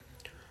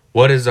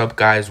What is up,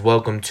 guys?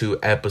 Welcome to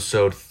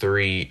episode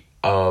 3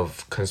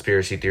 of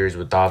Conspiracy Theories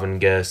with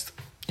Davin Guest.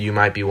 You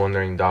might be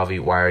wondering, Davi,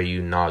 why are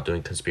you not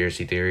doing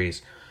conspiracy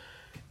theories?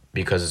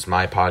 Because it's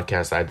my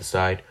podcast, I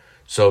decide.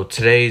 So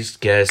today's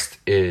guest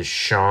is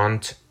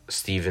Shant,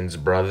 Steven's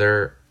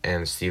brother,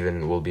 and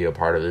Steven will be a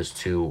part of this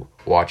too,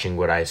 watching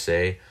what I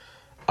say.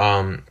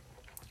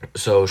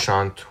 So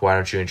Shant, why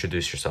don't you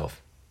introduce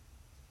yourself?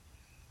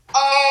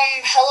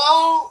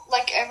 Hello,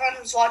 everyone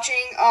who's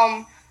watching.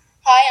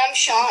 Hi, I'm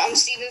Sean. I'm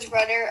Steven's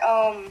brother.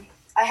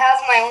 I have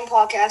my own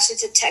podcast.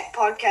 It's a tech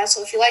podcast,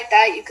 so if you like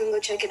that, you can go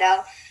check it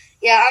out.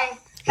 Yeah, I'm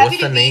happy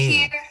to be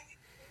here.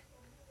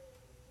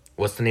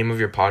 What's the name of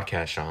your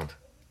podcast, Sean?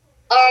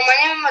 My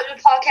name of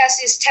the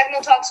podcast is Techno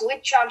Talks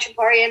with Sean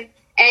Chaparian,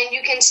 and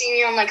you can see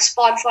me on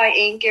Spotify,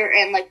 Anchor,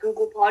 and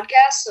Google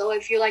Podcasts. So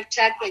if you like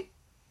tech,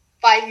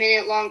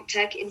 5-minute long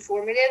tech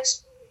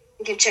informatives,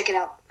 you can check it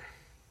out.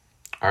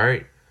 All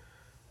right.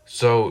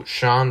 So,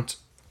 Shant,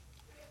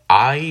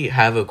 I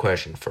have a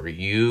question for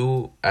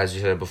you. As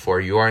you said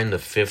before, you are in the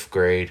 5th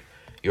grade.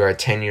 You are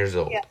 10 years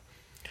old. Yeah.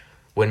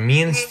 When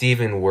me and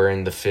Steven were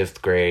in the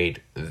 5th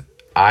grade,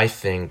 I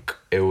think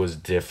it was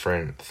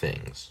different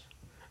things.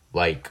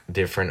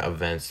 Different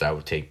events that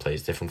would take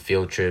place, different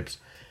field trips.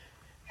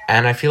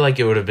 And I feel like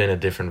it would have been a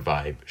different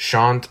vibe.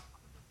 Shant,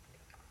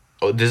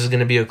 this is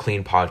going to be a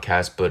clean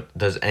podcast, but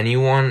does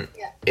anyone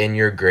in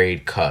your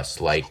grade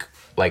cuss like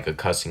a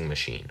cussing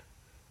machine?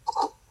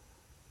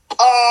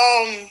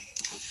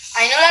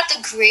 I know that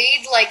the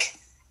grade,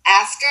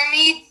 after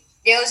me,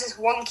 there was this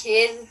one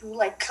kid who,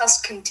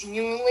 cussed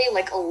continually,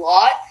 a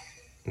lot.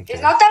 Okay.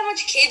 There's not that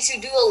much kids who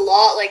do a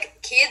lot.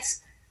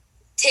 Kids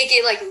take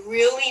it,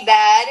 really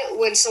bad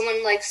when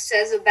someone,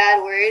 says a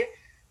bad word.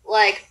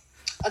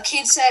 A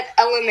kid said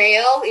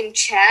LMAO in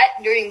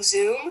chat during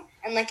Zoom,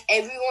 and,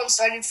 everyone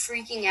started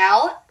freaking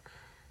out.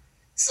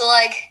 So,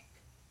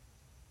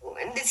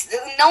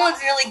 no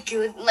one's really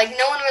good. No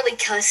one really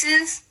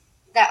cusses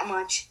that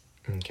much.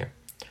 Okay.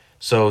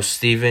 So,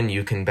 Steven,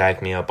 you can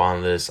back me up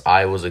on this.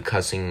 I was a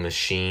cussing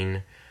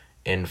machine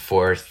in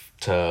 4th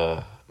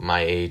to my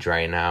age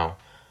right now.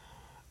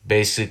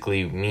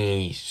 Basically,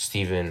 me,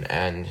 Steven,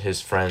 and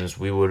his friends,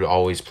 we would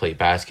always play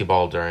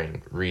basketball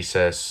during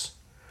recess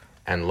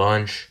and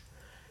lunch.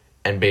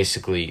 And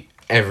basically,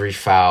 every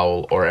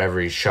foul or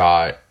every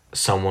shot,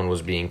 someone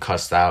was being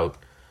cussed out.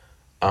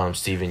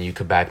 Steven, you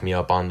could back me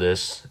up on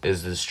this.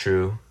 Is this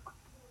true?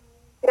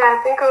 Yeah,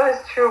 I think it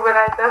was true, but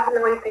I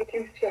definitely think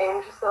you've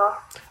changed, so.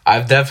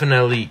 I'm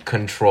definitely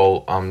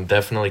controlling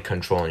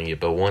it,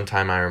 but one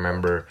time I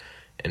remember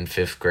in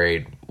 5th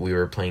grade, we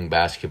were playing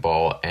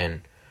basketball,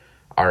 and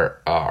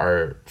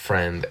our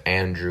friend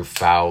Andrew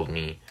fouled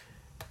me,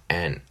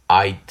 and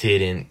I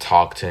didn't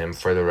talk to him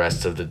for the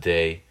rest of the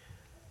day.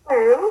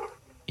 Really?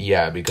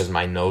 Yeah, because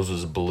my nose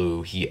was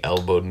blue. He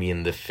elbowed me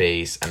in the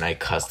face, and I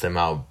cussed him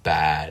out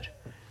bad.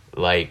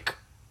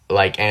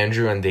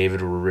 Andrew and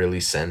David were really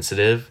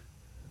sensitive.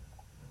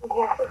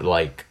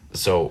 Yeah.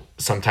 So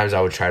sometimes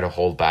I would try to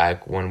hold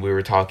back when we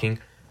were talking,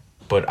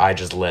 but I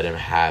just let him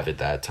have it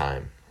that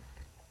time.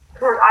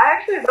 I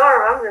actually don't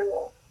remember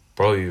that.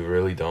 Bro, you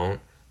really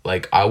don't?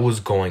 I was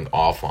going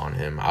off on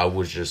him. I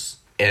was just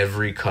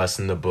every cuss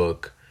in the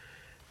book,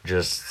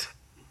 just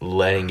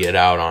letting it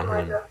out on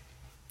him. God.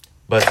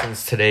 But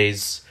since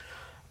today's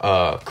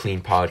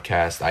clean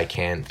podcast, I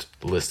can't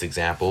list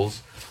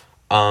examples.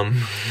 All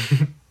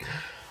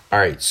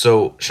right,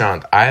 so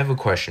Shant, I have a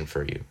question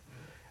for you.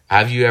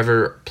 Have you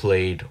ever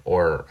played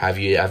or have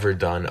you ever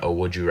done a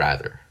Would You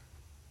Rather?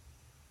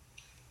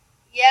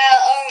 Yeah,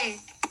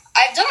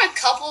 I've done a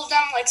couple of them.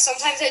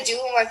 Sometimes I do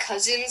with my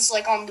cousins,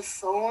 on the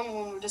phone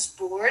when we're just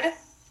bored.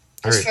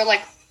 Just for,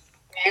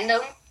 random.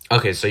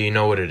 Okay, so you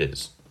know what it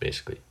is,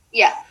 basically.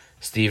 Yeah.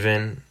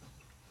 Steven,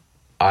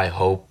 I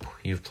hope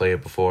you've played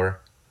it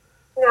before.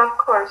 Yeah, of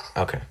course.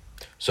 Okay.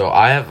 So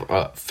I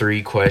have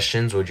 3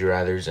 questions, Would You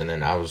Rathers, and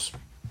then I was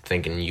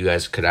thinking you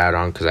guys could add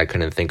on because I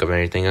couldn't think of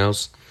anything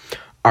else.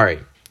 All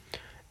right,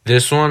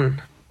 this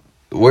one,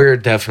 we're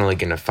definitely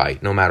going to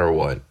fight no matter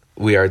what.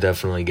 We are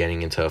definitely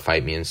getting into a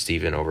fight, me and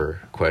Steven, over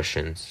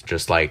questions,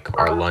 just like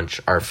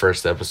our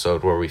first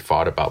episode where we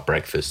fought about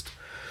breakfast.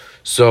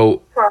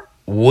 So,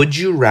 would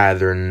you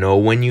rather know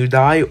when you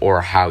die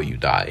or how you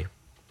die?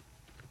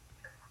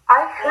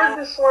 I've heard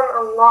this one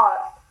a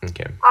lot.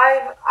 Okay.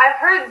 I've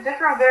heard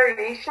different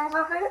variations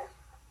of it,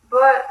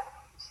 but,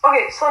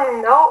 okay, so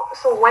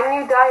when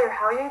you die or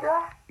how you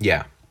die?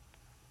 Yeah.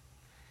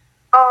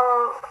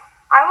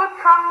 I would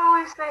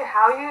probably say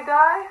how you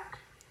die,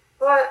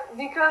 but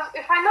because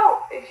if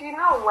you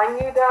know when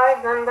you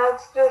die, then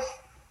that's just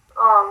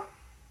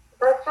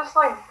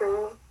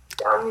brings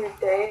down your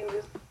day and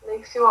just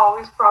makes you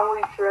always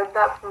probably dread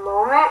that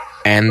moment.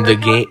 And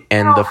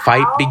the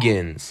fight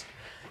begins.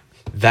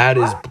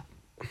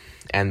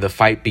 And the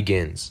fight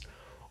begins.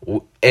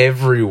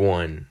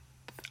 Everyone,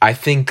 I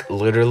think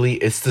literally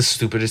it's the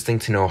stupidest thing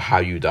to know how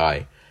you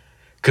die.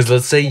 Because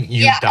let's say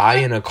you die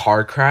in a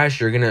car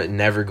crash, you're going to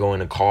never go in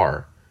a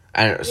car.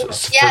 And for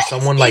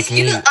someone like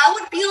me... I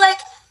would be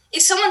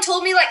if someone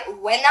told me,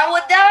 when I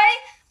would die,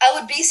 I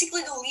would be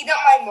basically to lead up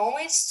my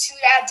moments to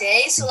that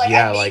day. So like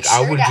yeah, I like make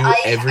sure I would that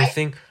do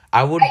everything.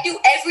 I would I do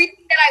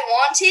everything that I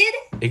wanted.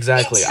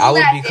 exactly. until I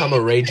would that become day.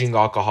 a raging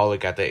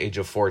alcoholic at the age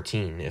of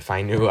 14 if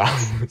I knew I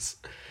was.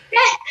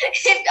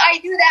 If I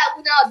do that, I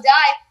would not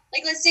die.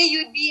 Like, let's say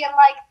you'd be in,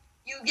 like,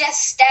 you get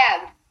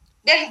stabbed.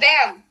 Then,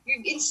 bam, you're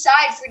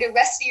inside for the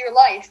rest of your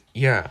life.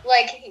 Yeah.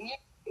 Like,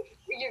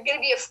 you're going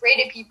to be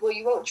afraid of people.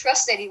 You won't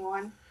trust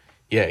anyone.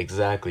 Yeah,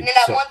 exactly. And then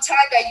that one time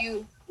that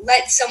you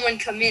let someone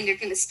come in, they're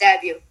going to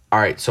stab you. All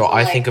right, so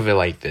I think of it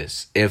like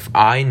this. If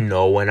I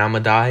know when I'm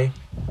going to die,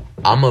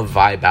 I'm going to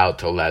vibe out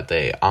till that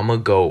day. I'm going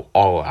to go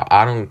all out.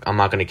 I'm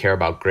not going to care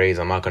about grades.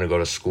 I'm not going to go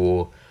to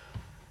school.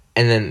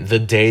 And then the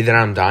day that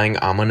I'm dying,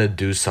 I'm going to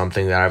do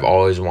something that I've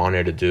always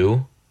wanted to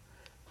do,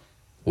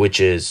 which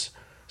is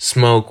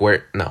smoke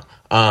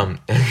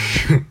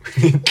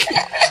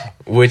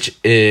which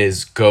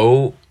is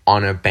go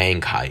on a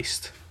bank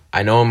heist.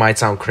 I know it might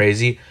sound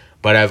crazy,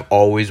 but I've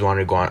always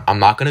wanted to go on. I'm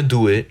not going to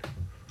do it.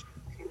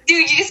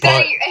 Dude, you just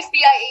got your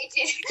FBI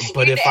agent.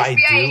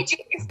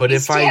 But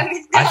if I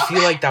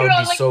feel like that would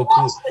be so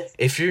cool.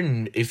 If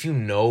you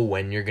know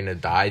when you're going to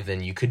die,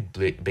 then you could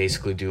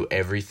basically do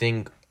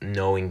everything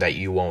knowing that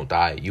you won't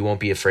die. You won't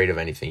be afraid of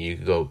anything. You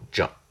could go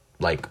jump,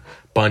 like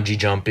bungee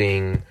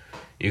jumping,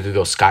 you could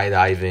go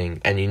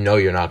skydiving, and you know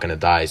you're not gonna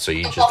die, so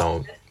you just you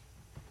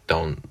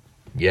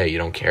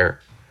don't care.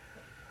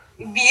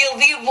 Be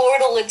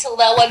immortal until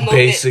that one moment.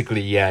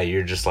 Basically, yeah,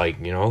 you're just like,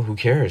 who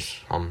cares?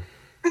 I'm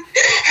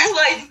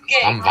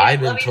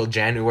vibing until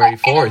January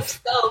 4th.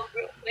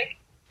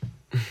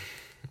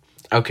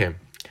 Okay,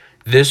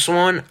 this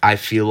one I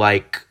feel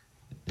like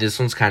this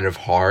one's kind of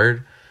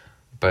hard,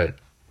 but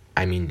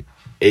I mean,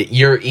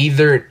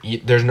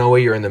 there's no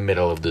way you're in the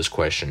middle of this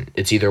question.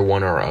 It's either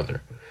one or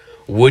other.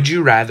 Would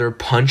you rather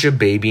punch a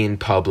baby in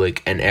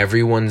public and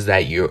everyone's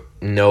that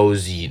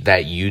knows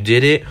that you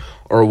did it,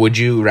 or would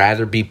you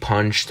rather be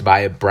punched by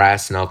a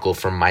brass knuckle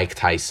from Mike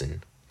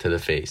Tyson to the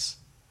face?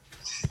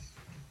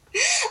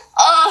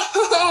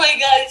 Oh my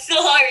god, it's so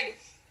hard.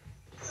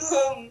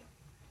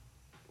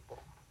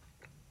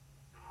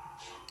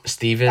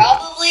 Steven?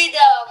 Probably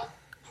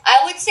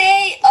I would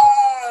say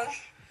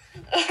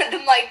the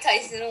Mike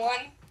Tyson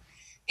one.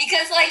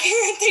 Because, like,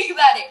 think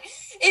about it.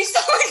 If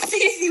someone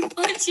sees you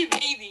punch a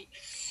baby,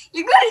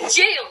 you go to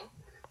jail.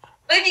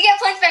 But if you get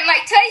punched by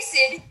Mike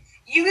Tyson,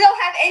 you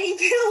don't have any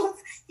bills.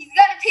 He's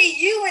got to pay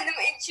you and the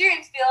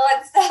insurance bill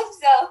and stuff,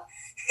 so.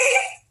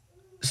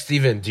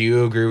 Steven, do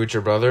you agree with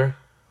your brother?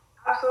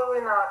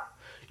 Absolutely not.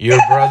 Your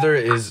brother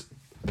is,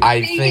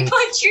 I think,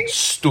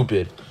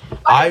 stupid.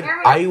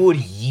 I would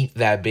yeet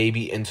that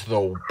baby into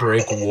the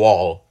brick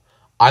wall.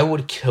 I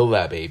would kill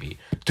that baby.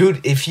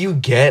 Dude, if you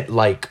get,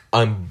 like,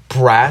 a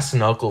brass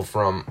knuckle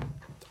from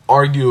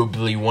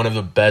arguably one of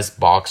the best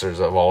boxers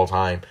of all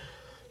time,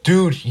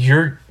 dude,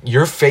 your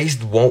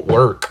face won't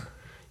work.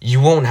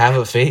 You won't have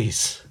a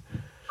face.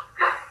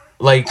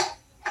 Like,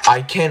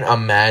 I can't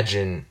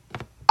imagine.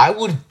 I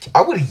would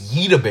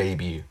yeet a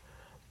baby.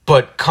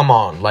 But come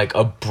on, like,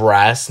 a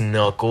brass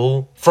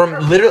knuckle from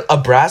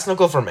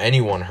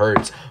anyone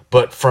hurts.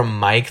 But from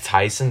Mike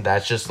Tyson,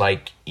 that's just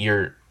like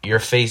your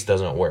face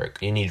doesn't work.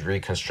 You need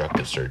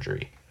reconstructive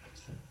surgery.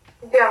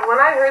 Yeah, when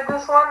I heard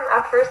this one,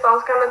 at first I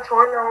was kind of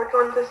torn on which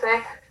one to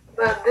say.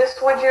 But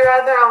this would you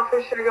rather, I'm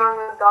for sure going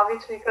with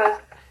Davids because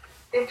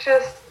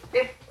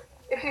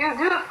if you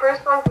do the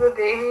first one for the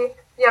baby,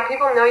 yeah,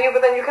 people know you,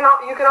 but then you can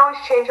always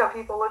change how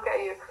people look at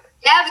you.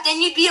 Yeah, but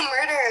then you'd be a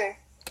murderer.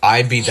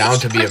 I'd be down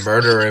to be a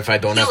murderer if I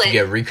don't have to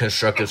get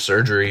reconstructive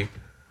surgery.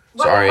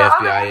 Sorry,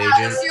 FBI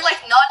agent. You're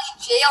like not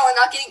in jail and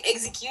not getting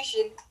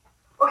execution.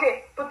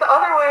 Okay, but the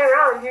other way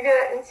around, you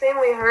get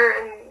insanely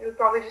hurt and it would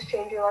probably just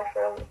change your life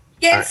forever.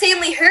 Get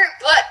insanely hurt,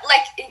 but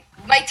like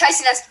Mike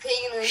Tyson has to pay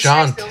you the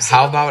insurance bill. Sean,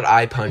 how about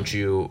I punch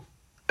you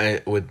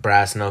with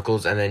brass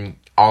knuckles and then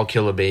I'll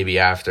kill a baby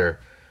after,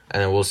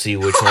 and then we'll see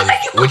which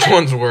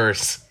one's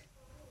worse.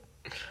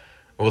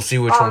 We'll see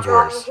which one's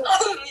worse.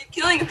 Oh, you're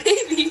killing a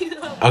baby.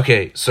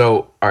 Okay,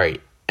 so all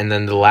right, and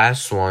then the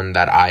last one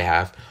that I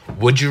have: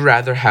 would you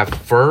rather have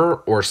fur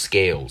or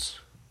scales?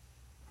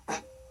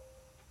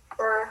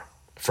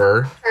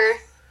 Fur?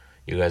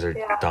 You guys are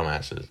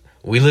dumbasses.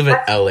 We live in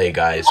LA,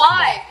 guys.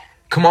 Why?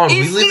 Come on,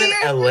 we live in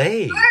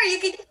LA. Fur, you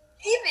can keep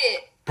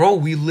it. Bro,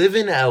 we live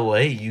in LA.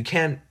 You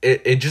can't.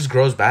 It just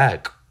grows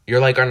back. You're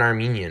like an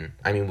Armenian.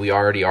 I mean, we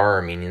already are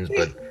Armenians,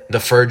 but the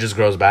fur just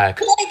grows back.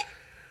 Like,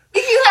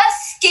 if you have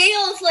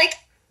scales, like,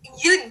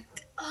 you...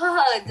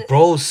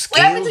 Bro,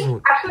 scales...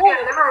 Actually, yeah,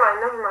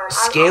 never mind.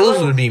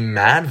 Scales would be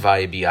mad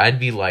vibey. I'd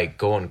be, like,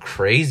 going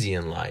crazy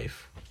in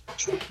life.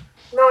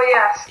 No,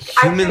 yes.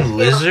 Human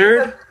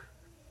lizard?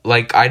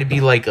 Like, I'd be,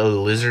 like, a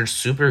lizard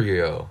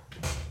superhero.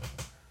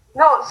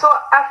 No, so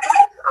at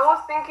first I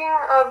was thinking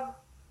of...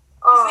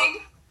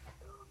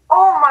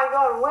 oh my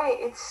god, wait,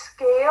 it's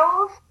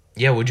scales?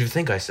 Yeah, what'd you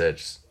think I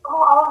said?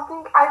 Oh,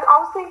 I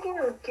was thinking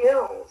of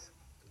gills.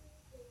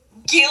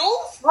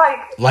 Gills?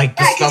 Like the Yeah,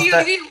 stuff because you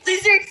that need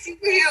lizard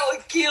superhero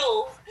with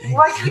gills.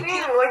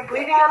 Like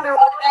bleeding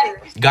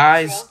underwater.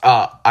 guys.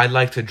 I'd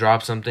like to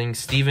drop something.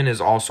 Steven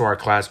is also our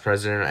class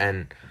president,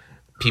 and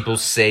people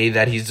say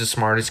that he's the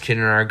smartest kid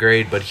in our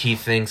grade, but he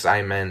thinks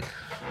I meant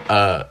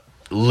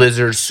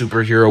lizard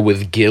superhero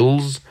with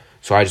gills.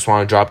 So I just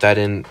want to drop that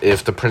in.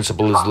 If the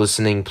principal is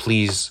listening,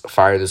 please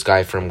fire this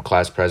guy from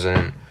class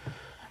president.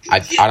 I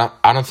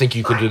don't think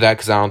you could do that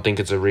because I don't think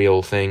it's a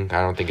real thing.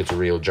 I don't think it's a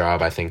real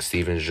job. I think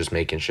Steven's just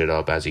making shit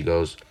up as he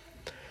goes.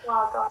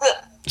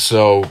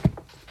 So,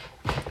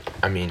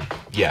 I mean,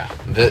 yeah,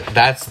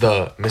 that's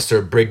the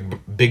Mr.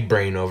 Big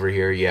Brain over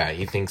here. Yeah,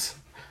 he thinks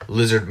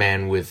lizard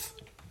man with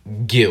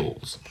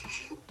gills.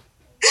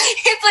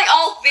 It's like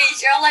all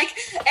fish, or like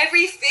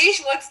every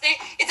fish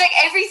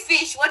every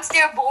fish once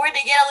they're born,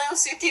 they get a little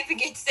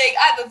certificate saying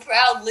I'm a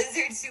proud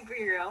lizard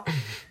superhero.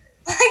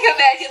 Like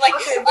imagine like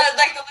the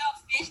little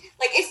fish,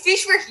 like if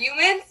fish were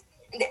humans,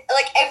 and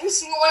like every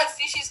single one of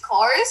fish's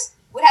cars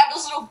would have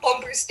those little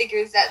bumper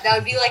stickers that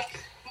would be like,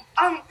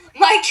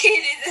 my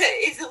kid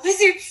is a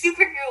lizard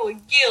superhero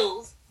with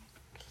gills.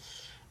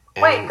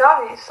 Wait,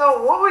 Davi,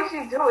 so what would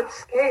you do with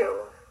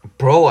scales?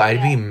 Bro,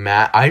 I'd be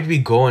mad. I'd be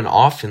going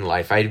off in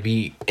life. I'd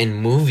be in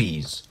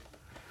movies.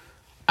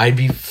 I'd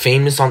be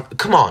famous on...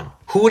 Come on.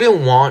 Who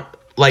wouldn't want...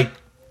 Like,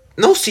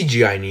 no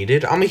CGI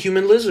needed. I'm a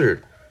human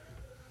lizard.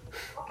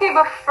 Okay,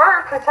 but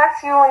fur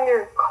protects you when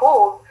you're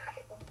cold.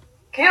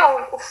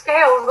 Scales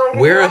don't get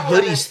Wear a you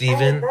hoodie,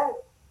 Steven.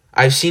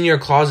 I've seen your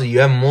closet. You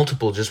have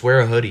multiple. Just wear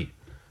a hoodie.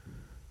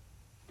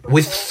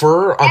 With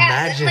fur,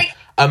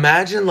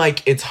 imagine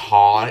like it's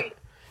hot.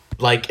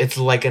 Like, it's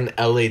like an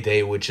LA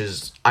day, which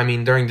is, I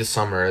mean, during the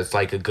summer, it's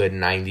like a good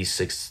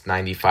 96,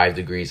 95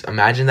 degrees.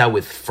 Imagine that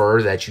with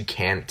fur that you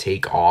can't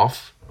take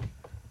off.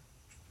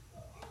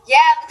 Yeah,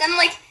 but then,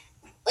 like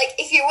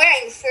if you're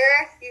wearing fur,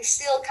 you're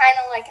still kind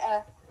of like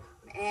an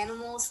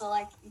animal, so,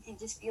 like, you can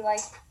just be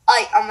like,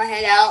 I'm gonna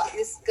head out,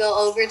 just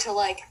go over to,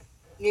 like,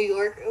 New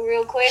York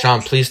real quick.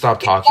 Sean, please stop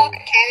talking.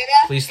 Canada,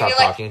 please stop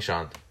talking,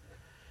 Sean.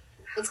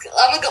 Let's go.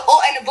 I'm gonna go,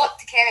 and a boat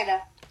to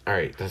Canada.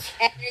 Alright, that's...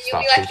 And then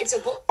you'll be like, it's a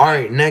book.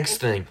 Alright, next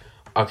thing.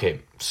 Okay,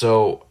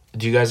 so,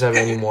 do you guys have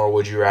any more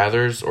Would You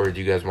Rathers, or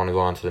do you guys want to go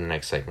on to the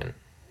next segment?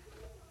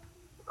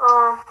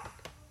 I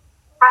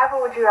have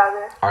a Would You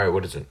Rather. Alright,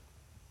 what is it?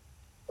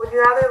 Would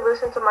you rather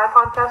listen to my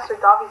podcast or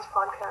Davi's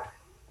podcast?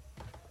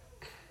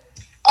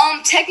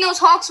 Techno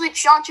Talks with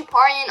Sean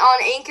Chaparian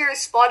on Anchor,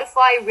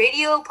 Spotify,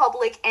 Radio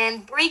Public,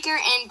 and Breaker,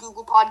 and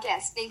Google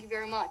Podcasts. Thank you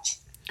very much.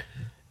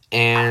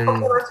 And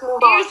okay, let's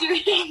move on.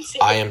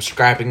 I am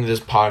scrapping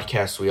this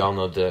podcast. We all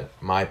know that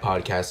my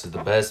podcast is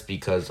the best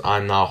because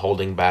I'm not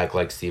holding back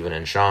like Steven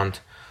and Sean.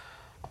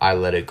 I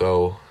let it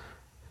go.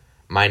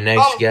 My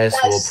next guest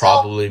will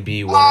probably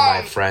be one of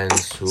my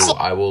friends who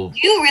I will...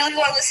 You really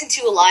want to listen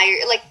to a liar?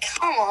 Like,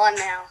 come on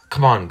now.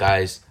 Come on,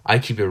 guys. I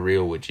keep it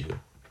real with you.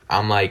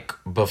 I'm like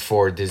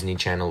before Disney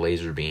Channel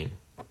Laser Beam.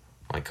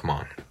 Like, come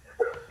on.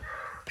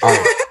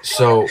 Alright,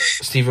 so,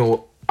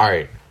 Steven...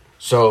 Alright.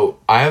 So,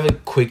 I have a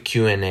quick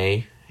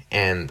Q&A,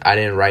 and I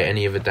didn't write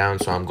any of it down,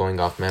 so I'm going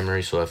off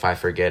memory, so if I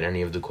forget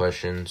any of the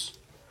questions,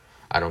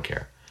 I don't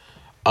care.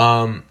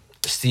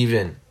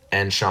 Steven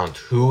and Sean,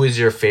 who is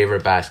your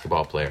favorite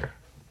basketball player?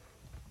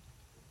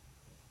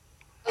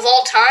 Of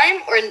all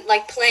time, or,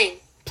 like, playing?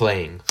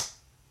 Playing.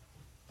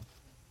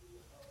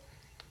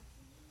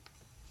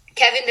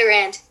 Kevin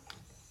Durant.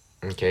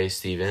 Okay,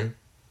 Steven.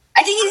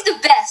 I think he's the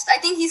best. I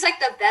think he's, like,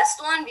 the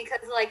best one,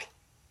 because, like,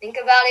 think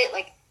about it,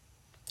 like...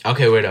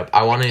 Okay, wait up.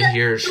 I want to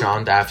hear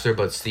Sean after,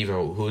 but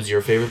Steven, who's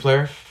your favorite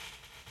player?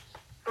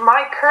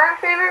 My current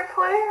favorite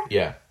player?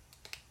 Yeah.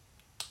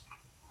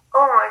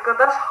 Oh my god,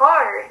 that's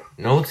hard.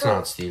 No, it's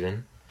not,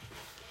 Steven.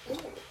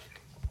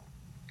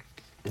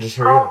 Just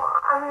hurry up.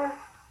 I mean,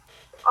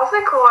 I'll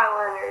say Kawhi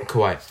Leonard.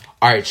 Kawhi.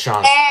 Alright,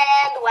 Sean.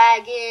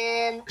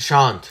 Bandwagon.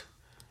 Sean,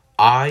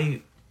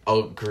 I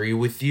agree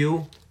with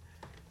you.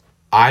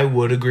 I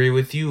would agree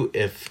with you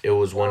if it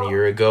was 1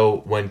 year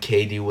ago when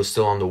KD was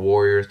still on the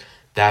Warriors.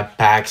 That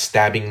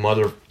backstabbing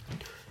mother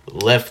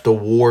left the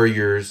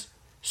Warriors,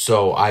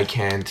 so I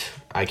can't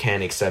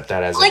accept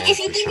that as like an if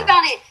you answer, think Sean.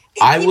 about it.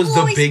 I was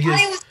the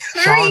biggest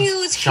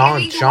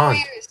Sean.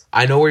 Warriors.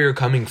 I know where you're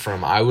coming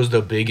from. I was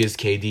the biggest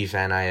KD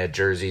fan. I had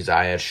jerseys,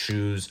 I had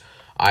shoes,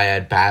 I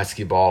had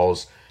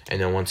basketballs,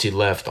 and then once he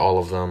left, all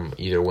of them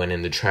either went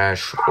in the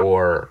trash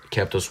or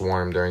kept us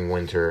warm during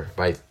winter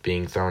by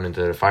being thrown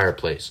into the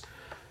fireplace.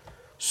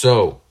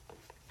 So,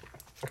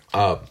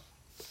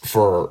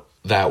 for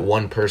that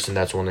one person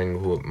that's wondering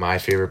who my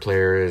favorite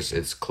player is,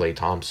 it's Klay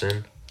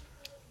Thompson.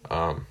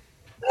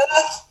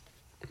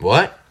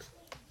 What?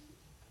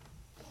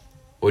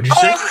 What'd you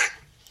say?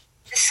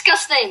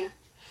 Disgusting.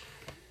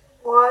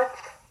 What?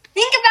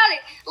 Think about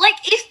it. Like,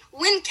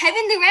 when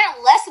Kevin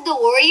Durant left the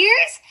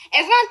Warriors,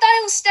 everyone thought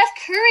it was Steph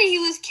Curry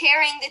who was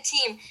carrying the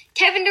team.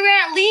 Kevin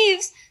Durant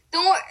leaves,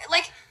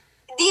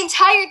 the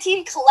entire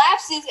team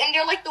collapses, and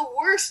they're, like, the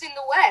worst in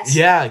the West.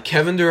 Yeah,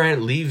 Kevin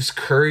Durant leaves,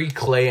 Curry,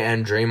 Klay,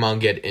 and Draymond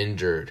get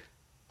injured.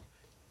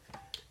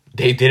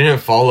 They didn't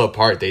fall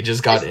apart. They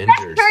just got Steph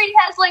injured. Curry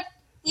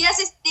he has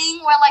this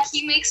thing where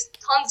he makes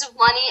tons of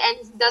money and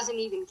he doesn't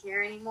even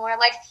care anymore.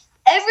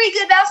 Every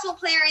good basketball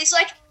player is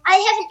I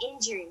have an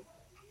injury.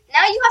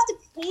 Now you have to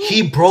pay.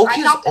 He broke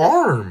his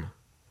arm.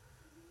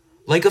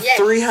 Like a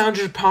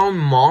 300-pound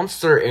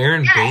monster,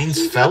 Aaron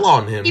Baines fell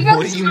on him.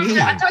 What do you mean?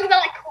 I'm talking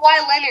about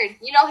Kawhi Leonard.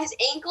 You know his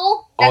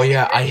ankle? Oh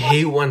yeah, I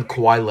hate when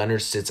Kawhi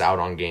Leonard sits out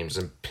on games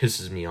and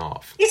pisses me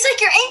off. It's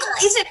your ankle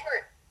isn't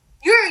hurt.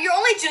 You're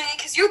only doing it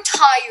because you're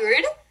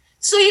tired.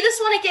 So you just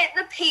want to get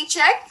the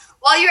paycheck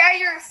while you're at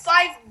your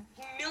 $5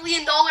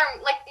 million,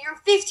 your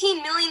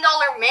 $15 million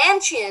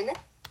mansion.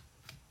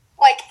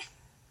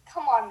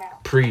 Come on now.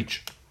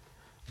 Preach.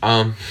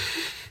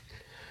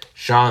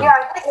 Sean. Yeah,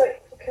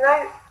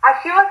 I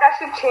feel like I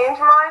should change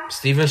mine.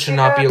 Steven should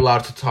not be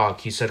allowed to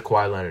talk. He said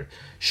Kawhi Leonard.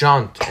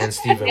 Sean and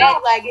Steven,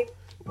 No,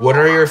 what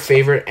are your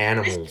favorite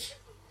animals?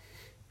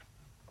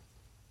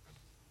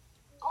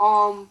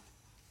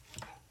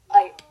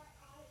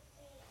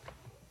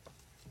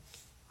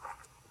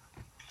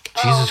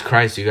 Jesus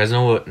Christ, you guys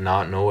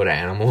not know what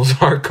animals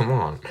are? Come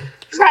on.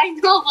 I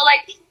know, but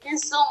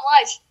there's so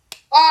much.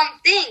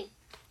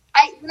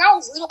 When I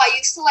was little, I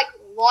used to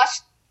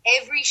watch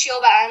every show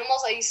about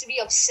animals. I used to be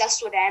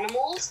obsessed with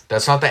animals.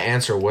 That's not the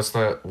answer. What's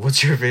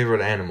your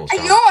favorite animal? Sean?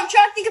 I know. I'm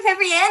trying to think of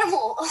every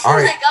animal. Oh All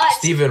right, my god,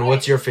 Steven,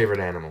 what's your favorite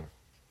animal?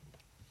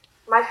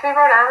 My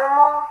favorite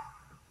animal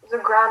is a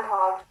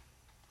groundhog.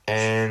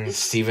 And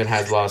Steven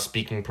has lost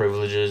speaking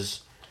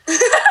privileges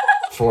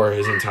for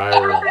his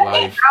entire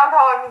life.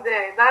 Groundhog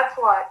Day. That's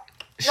why.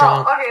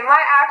 Sean, No, okay.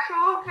 My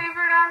actual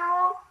favorite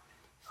animal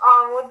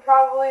would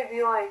probably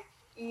be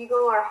eagle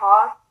or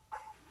hawk.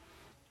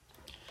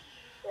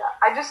 Yeah,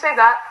 I just say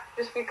that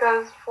just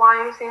because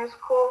flying seems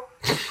cool,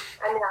 and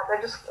yeah,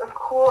 they're just a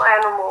cool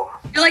animal.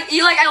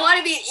 You're I want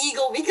to be an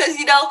eagle because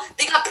they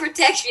got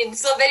protection.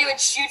 So if anyone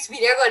shoots me,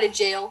 they're going to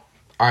jail.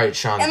 all right,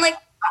 Sean. And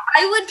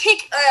I would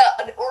pick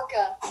an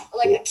orca,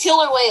 a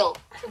killer whale.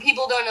 For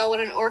people who don't know what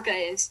an orca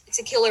is, it's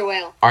a killer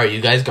whale. All right, you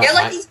guys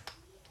got.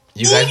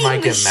 You guys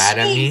might get mad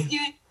at me.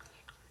 Dude.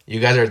 You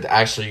guys are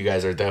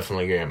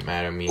definitely getting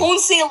mad at me. Don't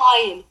say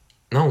lion.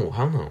 No,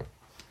 hell no.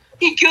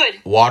 You're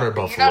good. Water You're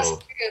not buffalo. a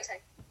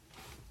stereotype.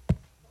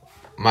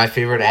 My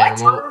favorite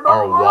animal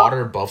are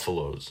water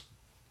buffaloes.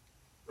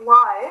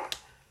 Why?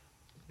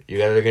 You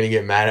guys are gonna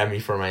get mad at me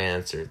for my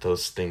answer.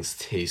 Those things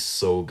taste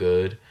so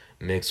good,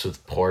 mixed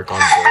with pork on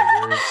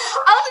burgers.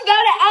 I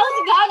was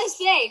about to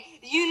say,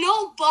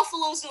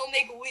 buffaloes don't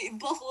make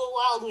Buffalo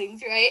Wild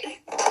Wings, right?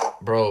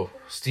 Bro,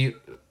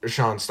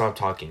 Sean, stop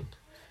talking.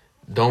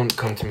 Don't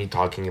come to me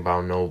talking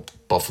about no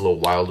Buffalo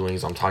Wild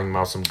Wings. I'm talking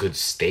about some good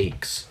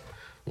steaks.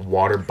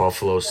 Water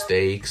buffalo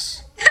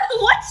steaks.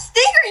 What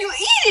steak are you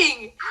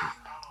eating?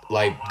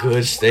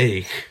 Good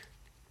steak.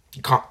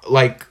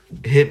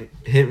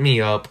 Hit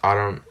me up. I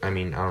don't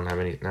have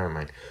any. Never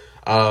mind.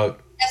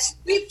 That's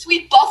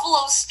sweet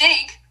buffalo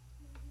steak.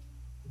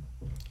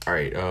 All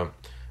right.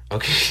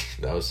 Okay.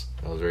 That was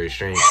very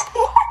strange.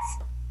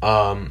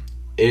 What?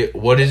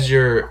 What is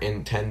your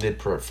intended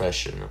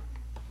profession?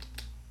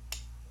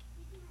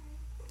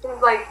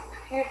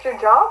 Future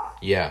job?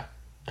 Yeah.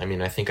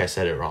 I think I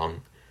said it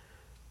wrong.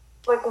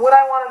 What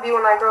I want to be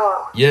when I grow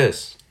up.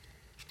 Yes.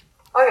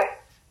 Okay.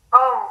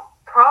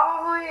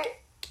 Probably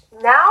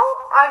now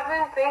I've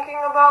been thinking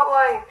about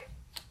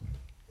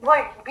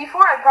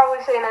before I'd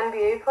probably say an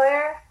NBA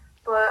player,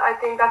 but I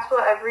think that's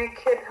what every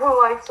kid who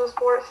likes the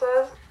sport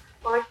says,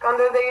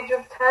 under the age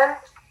of 10.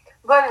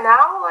 But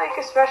now,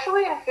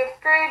 especially in 5th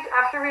grade,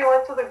 after we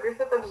went to the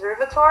Griffith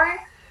Observatory,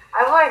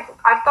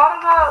 I've thought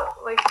about,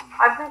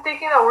 I've been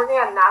thinking that working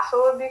at NASA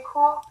would be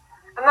cool.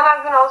 And then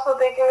I've been also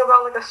thinking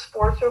about, a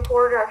sports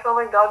reporter. I felt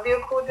like that would be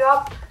a cool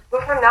job.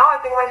 But for now, I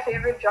think my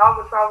favorite job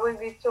would probably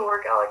be to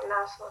work at,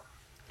 NASA.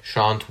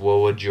 Shant,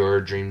 what would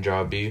your dream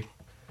job be?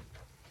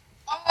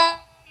 I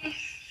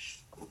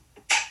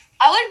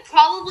would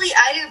probably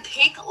either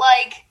pick,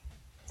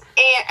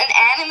 an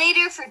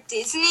animator for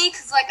Disney,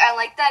 because, I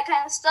like that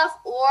kind of stuff,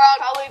 or I'd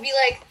probably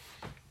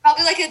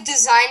be, a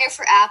designer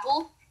for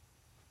Apple.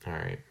 All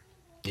right.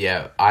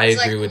 Yeah, I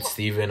agree with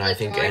Steven. I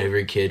think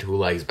every kid who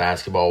likes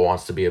basketball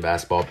wants to be a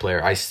basketball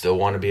player. I still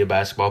want to be a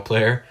basketball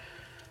player.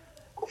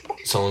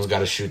 Someone's got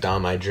to shoot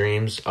down my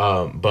dreams.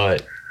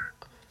 But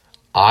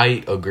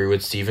I agree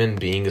with Steven.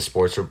 Being a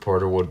sports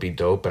reporter would be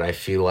dope, but I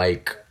feel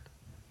like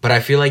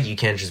you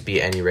can't just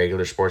be any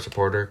regular sports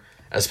reporter.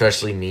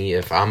 Especially me.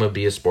 If I'm gonna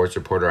be a sports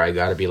reporter, I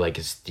gotta be a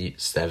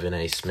Stephen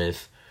A.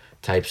 Smith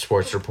type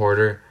sports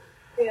reporter.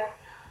 Yeah.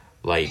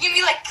 You can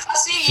be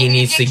cussing. He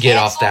needs to get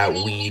off that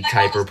weed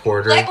type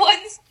reporter. Yeah.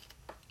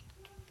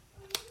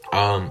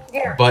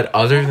 But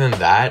other than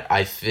that,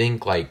 I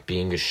think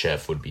being a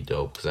chef would be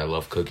dope because I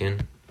love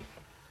cooking.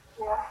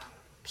 Yeah.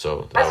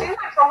 So that seems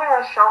like something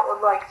that Sean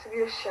would like, to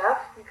be a chef,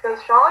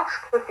 because Sean likes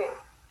cooking.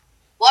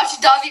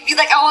 Watch Dobby be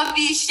I want to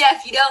be a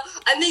chef,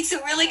 I make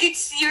some really good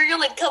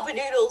cereal and cup of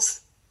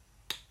noodles.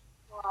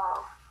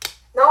 Wow.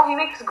 No, he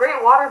makes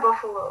great water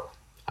buffalo.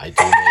 I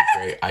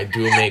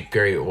do make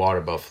great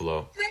water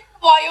buffalo.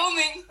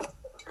 Wyoming.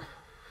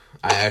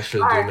 I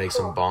actually do Alright, make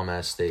cool. some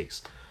bomb-ass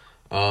steaks.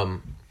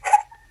 I'm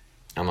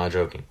not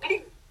joking.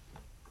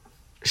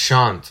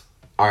 Shant,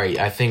 alright,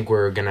 I think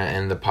we're gonna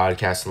end the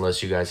podcast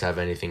unless you guys have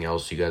anything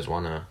else you guys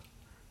want to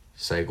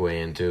segue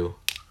into.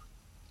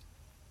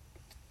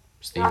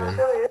 Steven, That's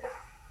really it.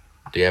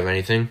 do you have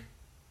anything?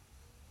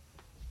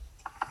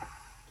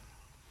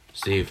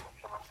 Steve,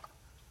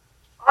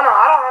 Oh no,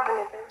 I don't have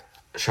anything.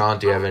 Shant,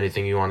 do you have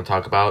anything you want to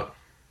talk about?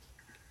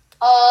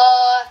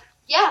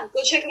 Yeah,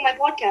 go check out my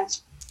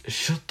podcast.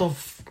 Shut the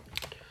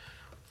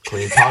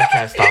clean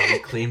podcast, Tommy.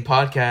 Clean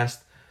podcast.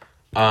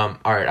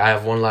 Alright, I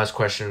have one last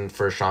question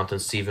for Shant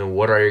and Steven.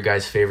 What are your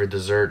guys' favorite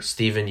desserts?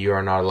 Steven, you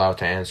are not allowed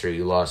to answer.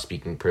 You lost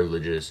speaking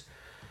privileges.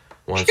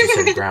 Once you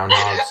said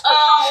groundhogs.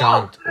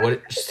 Shant,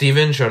 what?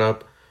 Steven, shut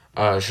up.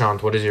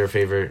 Shant, what is your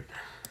favorite?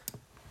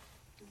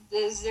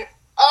 Dessert.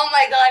 Oh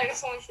my god, there's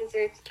so much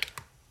desserts.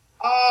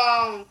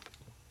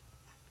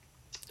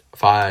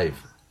 5. I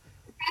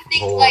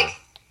think, 4. like,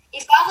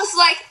 if I was,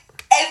 like,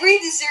 every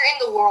dessert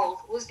in the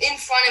world was in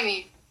front of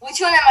me, which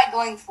one am I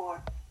going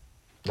for?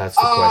 That's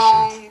the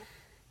question.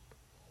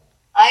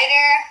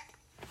 Either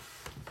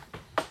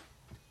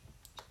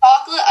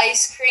chocolate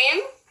ice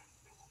cream,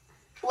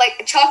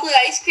 like chocolate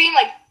ice cream,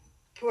 like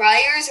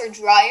Breyers or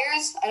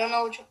Dryers. I don't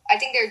know which. I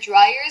think they're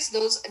Dryers.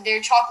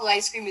 Their chocolate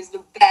ice cream is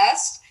the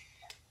best.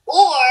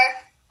 Or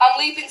I'm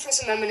leaping for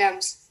some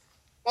M&Ms.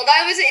 Well,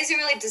 that isn't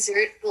really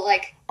dessert, but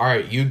like.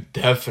 Alright, you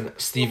definitely...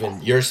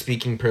 Steven, your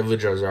speaking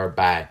privileges are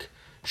back.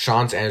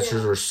 Shant's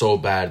answers were so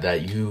bad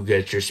that you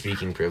get your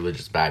speaking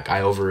privileges back.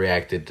 I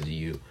overreacted to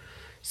you.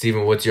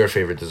 Steven, what's your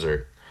favorite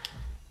dessert?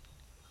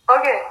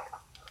 Okay.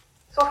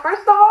 So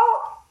first of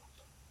all,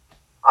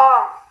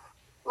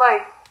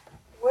 like,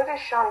 what is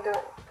Sean doing?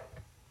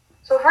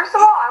 So first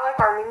of all, I like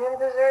Armenian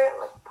dessert,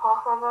 like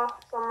pahava,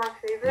 some of my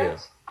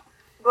favorites.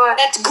 But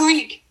That's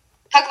Greek.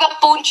 Talk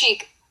about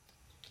ponchik.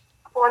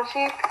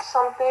 Ponchik,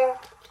 something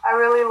I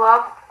really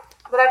love.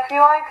 But I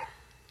feel like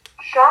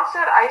Sean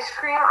said ice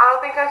cream. I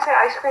don't think I'd say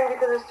ice cream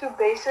because it's too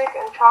basic,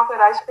 and chocolate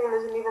ice cream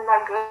isn't even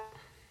that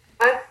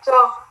good. So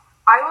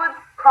I would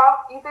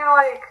either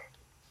like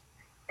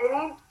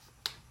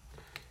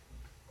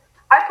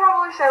I'd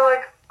probably say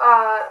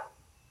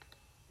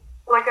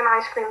like an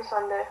ice cream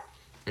sundae.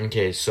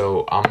 Okay,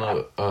 so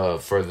I'm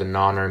for the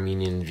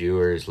non-Armenian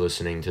viewers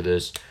listening to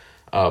this,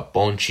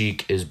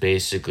 bonchik is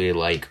basically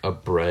like a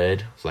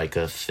bread, like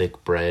a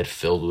thick bread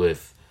filled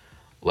with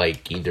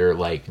like either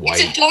like white.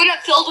 It's a donut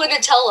filled with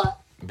Nutella.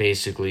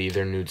 Basically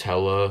either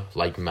Nutella,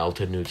 like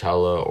melted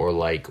Nutella, or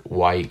like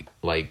white,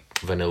 like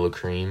vanilla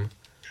cream.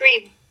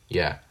 Cream.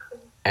 Yeah.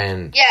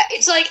 And Yeah,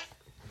 it's like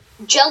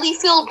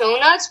jelly-filled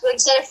donuts, but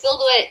instead of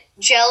filled with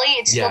jelly,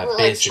 it's Yeah, filled with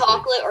like basically.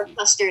 chocolate or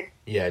custard.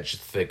 yeah, it's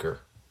just thicker.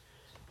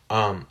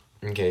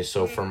 Okay,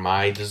 so for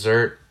my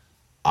dessert,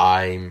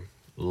 I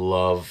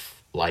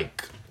love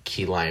like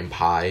key lime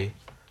pie,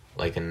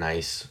 like a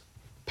nice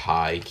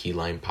pie, key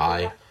lime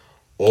pie.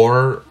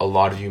 Or a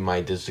lot of you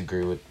might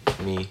disagree with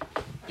me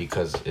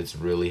because it's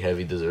really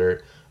heavy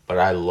dessert, but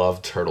I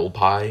love turtle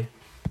pie.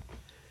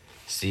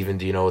 Steven,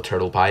 do you know what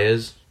turtle pie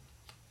is?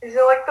 Is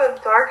it like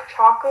the dark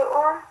chocolate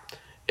one?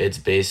 It's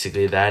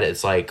basically that.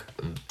 It's like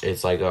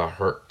a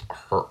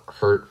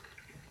hurt.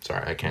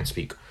 Sorry, I can't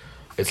speak.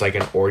 It's like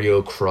an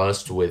Oreo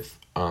crust with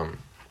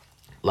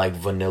like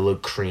vanilla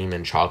cream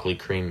and chocolate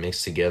cream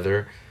mixed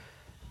together,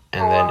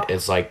 and then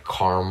it's like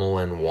caramel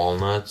and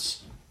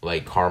walnuts,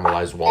 like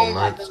caramelized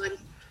walnuts. Oh my god.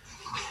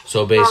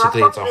 So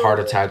basically, it's a heart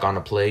attack on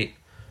a plate.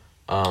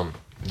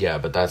 Yeah,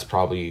 but that's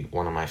probably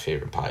one of my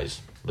favorite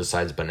pies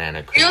besides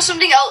banana cream. You know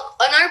something else?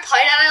 Another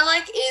pie that I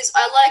like is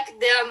I like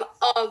them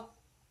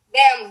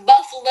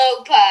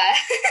buffalo pie.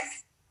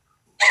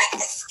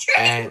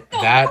 And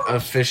that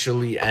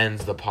officially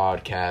ends the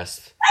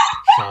podcast.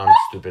 Sean's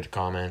stupid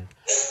comment.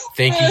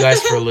 Thank you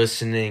guys for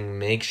listening.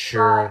 Make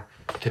sure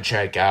to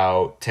check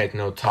out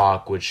Techno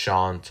Talk with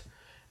Shant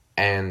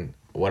and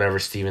whatever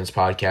Steven's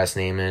podcast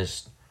name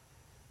is.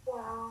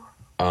 Wow.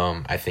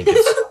 I think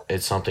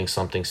it's something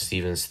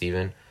Steven.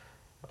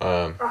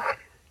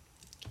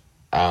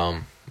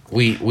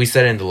 We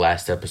said it in the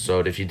last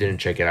episode. If you didn't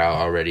check it out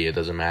already, it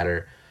doesn't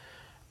matter.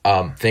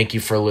 Thank you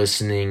for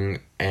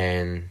listening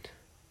and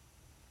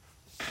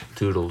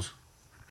toodles.